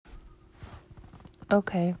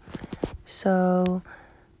Okay, so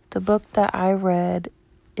the book that I read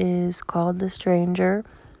is called The Stranger,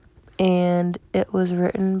 and it was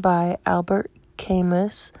written by Albert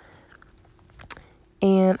Camus.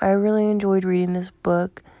 And I really enjoyed reading this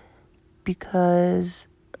book because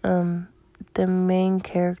the main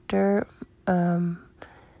character, I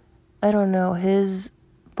don't know, his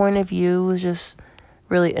point of view was just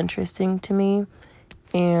really interesting to me.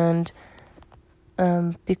 And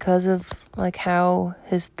because of like how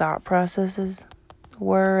his thought processes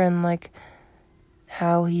were and like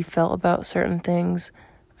how he felt about certain things,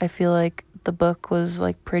 I feel like the book was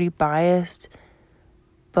like pretty biased,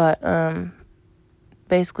 but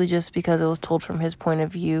basically just because it was told from his point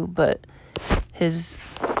of view, but his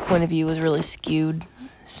point of view was really skewed.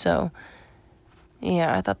 So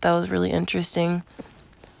yeah, I thought that was really interesting.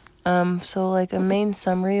 So like a main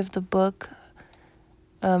summary of the book,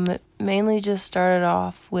 it mainly just started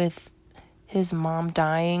off with his mom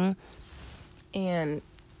dying, and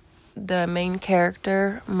the main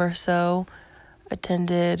character, Merceau,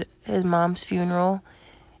 attended his mom's funeral,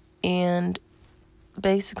 and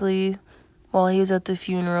basically while he was at the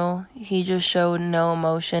funeral, he just showed no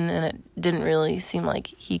emotion, and it didn't really seem like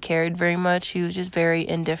he cared very much. He was just very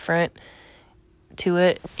indifferent to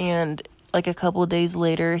it. And like a couple of days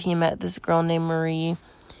later, he met this girl named Marie,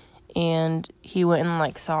 and he went and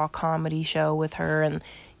like saw a comedy show with her, and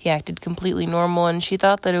he acted completely normal, and she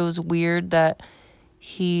thought that it was weird that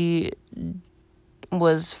he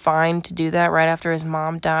was fine to do that right after his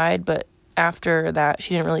mom died, but after that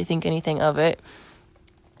she didn't really think anything of it.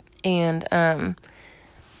 And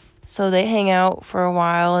so they hang out for a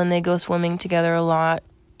while, and they go swimming together a lot,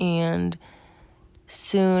 and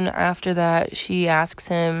soon after that she asks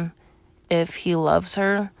him if he loves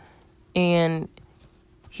her, and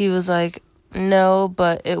he was like, no,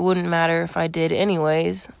 but it wouldn't matter if I did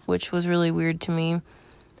anyways, which was really weird to me.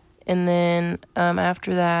 And then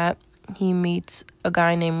after that, he meets a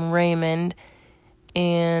guy named Raymond,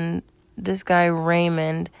 and this guy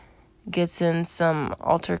Raymond gets in some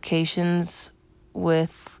altercations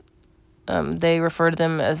with, they refer to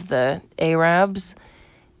them as the Arabs,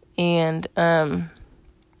 and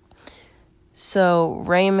so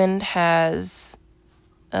Raymond has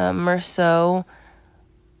Merceau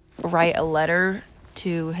write a letter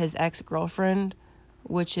to his ex-girlfriend,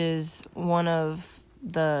 which is one of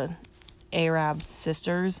the Arab's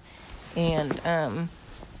sisters, and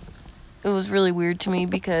it was really weird to me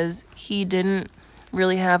because he didn't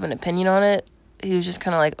really have an opinion on it. He was just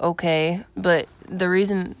kind of like, okay, but the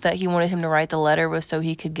reason that he wanted him to write the letter was so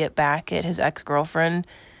he could get back at his ex-girlfriend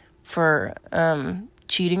for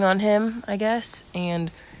cheating on him, I guess.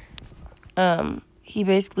 And he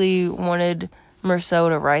basically wanted Merceau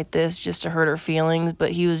to write this just to hurt her feelings, but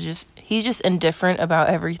he's just indifferent about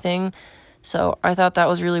everything. So I thought that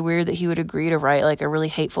was really weird that he would agree to write like a really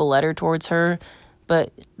hateful letter towards her,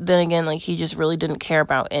 but then again, like he just really didn't care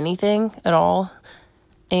about anything at all.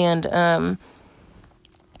 And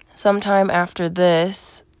sometime after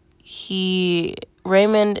this,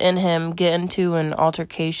 Raymond and him get into an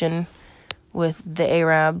altercation with the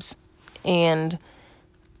Arabs, and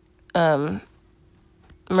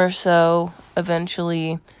Merceau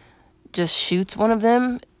eventually just shoots one of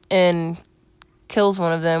them and kills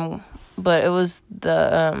one of them, but it was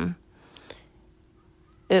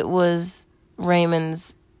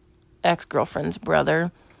Raymond's ex-girlfriend's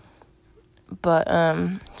brother. But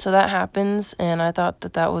so that happens, and I thought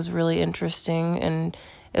that was really interesting, and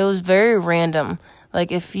it was very random.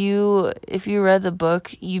 Like if you read the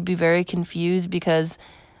book, you'd be very confused because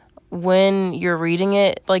when you're reading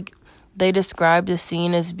it, like they describe the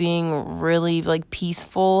scene as being really like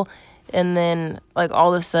peaceful, and then like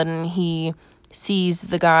all of a sudden he sees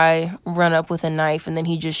the guy run up with a knife, and then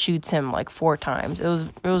he just shoots him like 4 times. It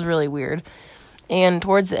was really weird. And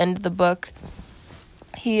towards the end of the book,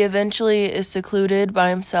 he eventually is secluded by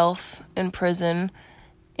himself in prison,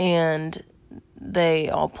 and they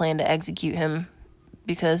all plan to execute him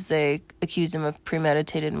because they accuse him of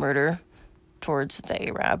premeditated murder towards the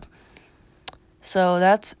Arab. So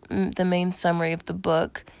that's the main summary of the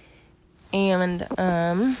book. And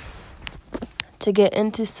to get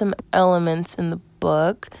into some elements in the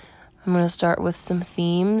book, I'm going to start with some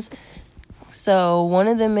themes. So one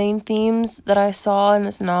of the main themes that I saw in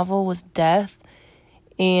this novel was death.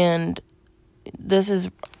 And this is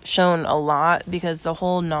shown a lot because the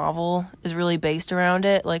whole novel is really based around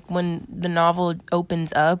it. Like when the novel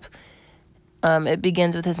opens up, it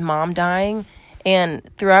begins with his mom dying. And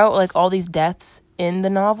throughout like all these deaths in the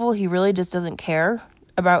novel, he really just doesn't care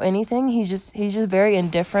about anything. He's just very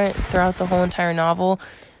indifferent throughout the whole entire novel.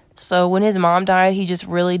 So when his mom died, he just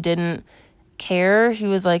really didn't care. He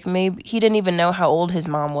was like, maybe he didn't even know how old his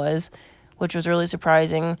mom was, which was really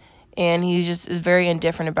surprising. And he just is very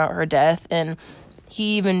indifferent about her death. And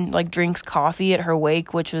he even like drinks coffee at her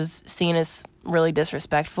wake, which was seen as really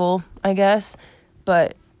disrespectful, I guess.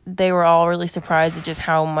 But they were all really surprised at just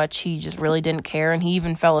how much he just really didn't care. And he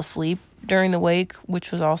even fell asleep during the wake,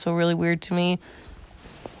 which was also really weird to me.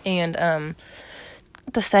 And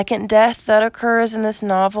the second death that occurs in this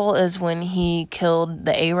novel is when he killed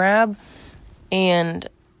the Arab. And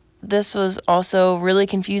this was also really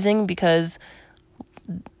confusing because,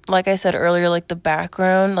 like I said earlier, like the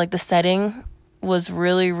background, like the setting was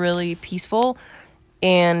really, really peaceful.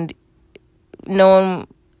 And no one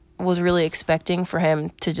was really expecting for him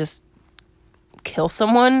to just kill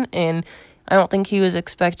someone. And I don't think he was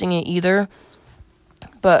expecting it either.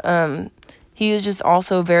 But he was just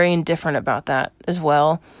also very indifferent about that as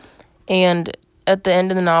well. And at the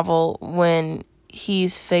end of the novel, when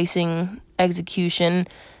he's facing execution,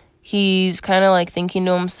 he's kind of like thinking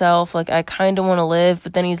to himself, like, I kind of want to live.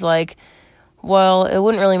 But then he's like, well, it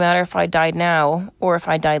wouldn't really matter if I died now or if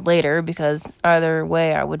I died later, because either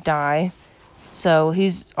way I would die. So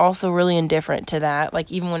he's also really indifferent to that.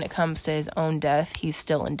 Like, even when it comes to his own death, he's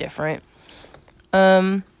still indifferent.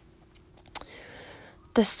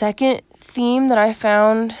 The second theme that I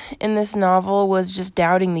found in this novel was just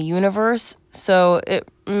doubting the universe. So it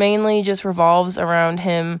mainly just revolves around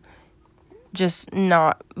him just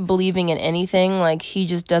not believing in anything. Like, he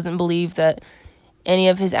just doesn't believe that any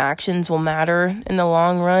of his actions will matter in the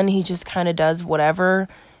long run. He just kind of does whatever.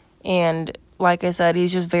 And like I said,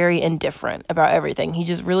 he's just very indifferent about everything. He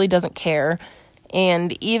just really doesn't care.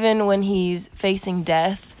 And even when he's facing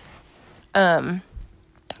death, one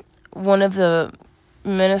of the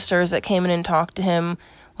ministers that came in and talked to him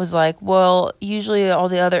was like, well, usually all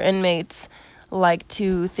the other inmates like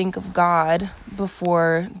to think of God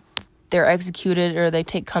before they're executed, or they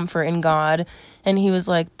take comfort in God. And he was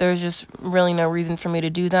like, there's just really no reason for me to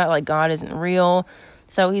do that. Like, God isn't real.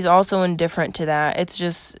 So he's also indifferent to that.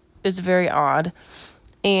 It's very odd.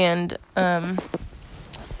 And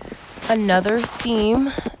another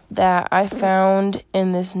theme that I found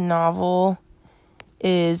in this novel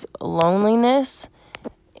is loneliness.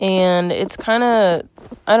 And it's kind of,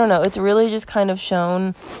 I don't know, it's really just kind of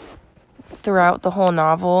shown throughout the whole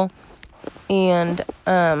novel. And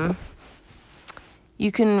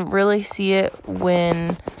you can really see it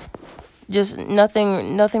when just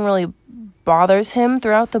nothing really bothers him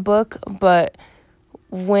throughout the book, but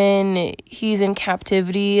when he's in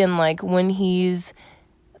captivity and like when he's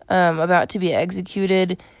about to be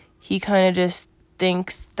executed, he kind of just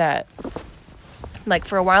thinks that, like,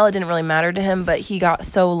 for a while it didn't really matter to him, but he got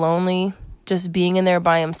so lonely just being in there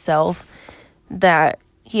by himself that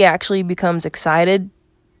he actually becomes excited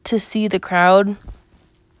to see the crowd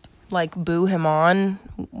like boo him on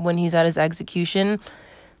when he's at his execution.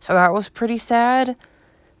 So that was pretty sad,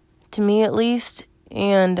 to me at least.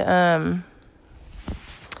 And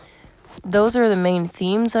those are the main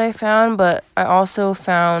themes that I found, but I also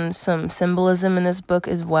found some symbolism in this book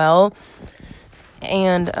as well.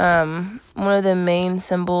 And one of the main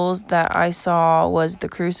symbols that I saw was the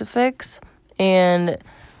crucifix. And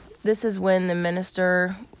this is when the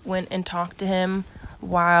minister went and talked to him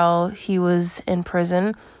while he was in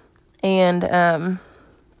prison. And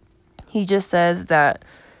he just says that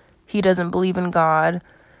he doesn't believe in God,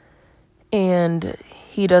 and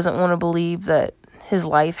he doesn't want to believe that his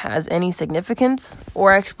life has any significance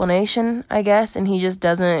or explanation, I guess. And he just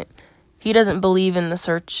doesn't believe in the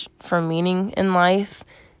search for meaning in life,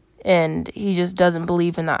 and he just doesn't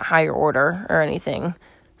believe in that higher order or anything.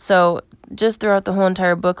 So just throughout the whole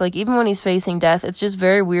entire book, like, even when he's facing death, it's just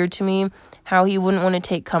very weird to me how he wouldn't want to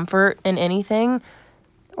take comfort in anything,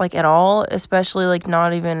 like, at all, especially, like, he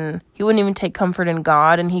wouldn't even take comfort in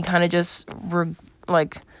God, and he kind of just,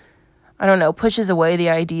 pushes away the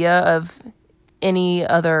idea of any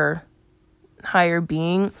other higher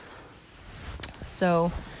being.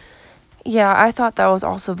 So, yeah, I thought that was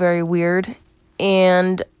also very weird.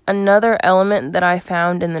 And another element that I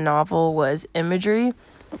found in the novel was imagery.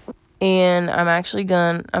 And I'm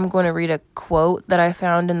going to read a quote that I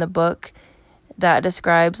found in the book that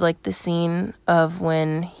describes, like, the scene of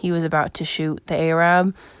when he was about to shoot the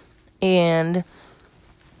Arab. And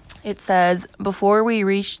it says, "Before we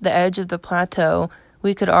reached the edge of the plateau,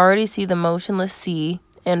 we could already see the motionless sea,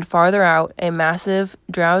 and farther out, a massive,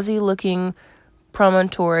 drowsy-looking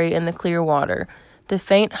promontory in the clear water. The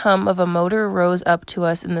faint hum of a motor rose up to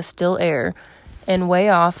us in the still air, and way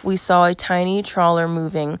off we saw a tiny trawler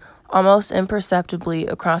moving, almost imperceptibly,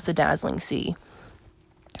 across the dazzling sea."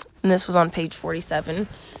 And this was on page 47.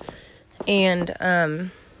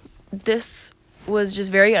 And this was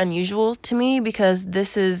just very unusual to me because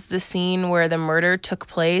this is the scene where the murder took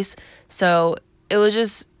place. So it was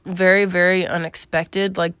just very, very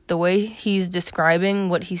unexpected. Like, the way he's describing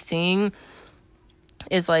what he's seeing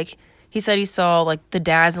is like, he said he saw like the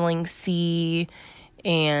dazzling sea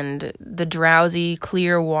and the drowsy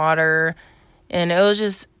clear water, and it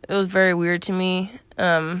was very weird to me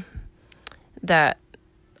that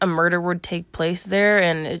a murder would take place there,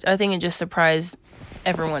 and I think it just surprised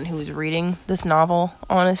everyone who was reading this novel,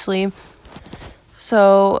 honestly.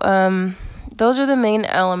 So those are the main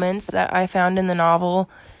elements that I found in the novel.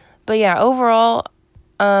 But yeah, overall,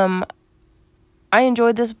 I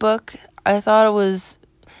enjoyed this book. I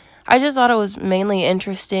just thought it was mainly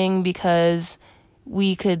interesting because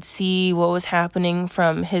we could see what was happening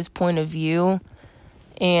from his point of view.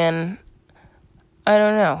 And I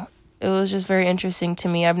don't know. It was just very interesting to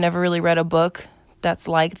me. I've never really read a book that's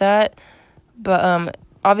like that. But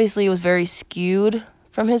obviously it was very skewed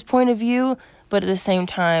from his point of view. But at the same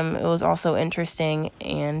time, it was also interesting.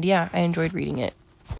 And yeah, I enjoyed reading it.